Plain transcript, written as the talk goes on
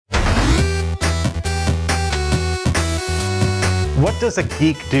What does a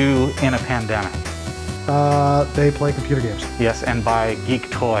geek do in a pandemic? They play computer games. Yes, and buy geek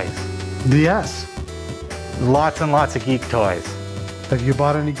toys. Yes. Lots and lots of geek toys. Have you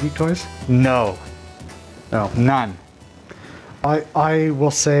bought any geek toys? No. No. None. I will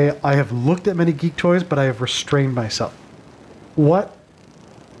say I have looked at many geek toys, but I have restrained myself. What?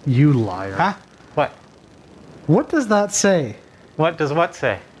 You liar. Huh? What? What does that say? What does what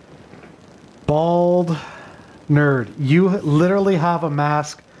say? Bald nerd. You literally have a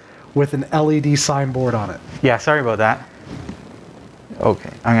mask with an LED signboard on it. Yeah, sorry about that. Okay,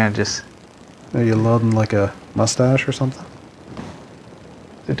 I'm gonna just... Are you loading like a mustache or something?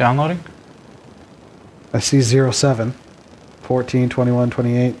 Is it downloading? I see 07, 14, 21,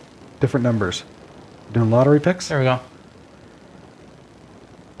 28, different numbers. Doing lottery picks? There we go.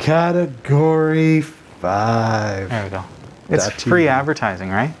 Category 5. There we go. It's free advertising,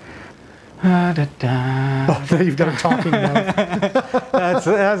 right? Oh, you've got a talking mouth. That's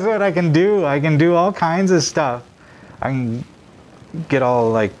what I can do. I can do all kinds of stuff. I can get all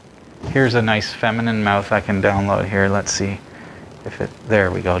like, here's a nice feminine mouth I can download here. Let's see if it,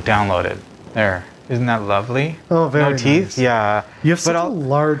 there we go, download it. There. Isn't that lovely? Oh, very No teeth? nice. Yeah. You have such a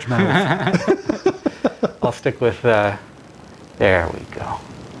large mouth. I'll stick with, there we go.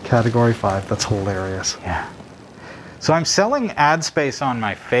 Category 5, that's hilarious. Yeah. So I'm selling ad space on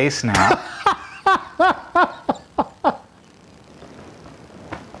my face now.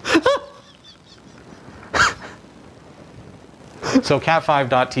 So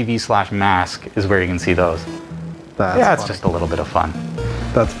cat5.tv/mask is where you can see those. That's yeah, it's funny. just a little bit of fun.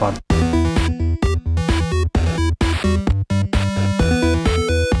 That's fun.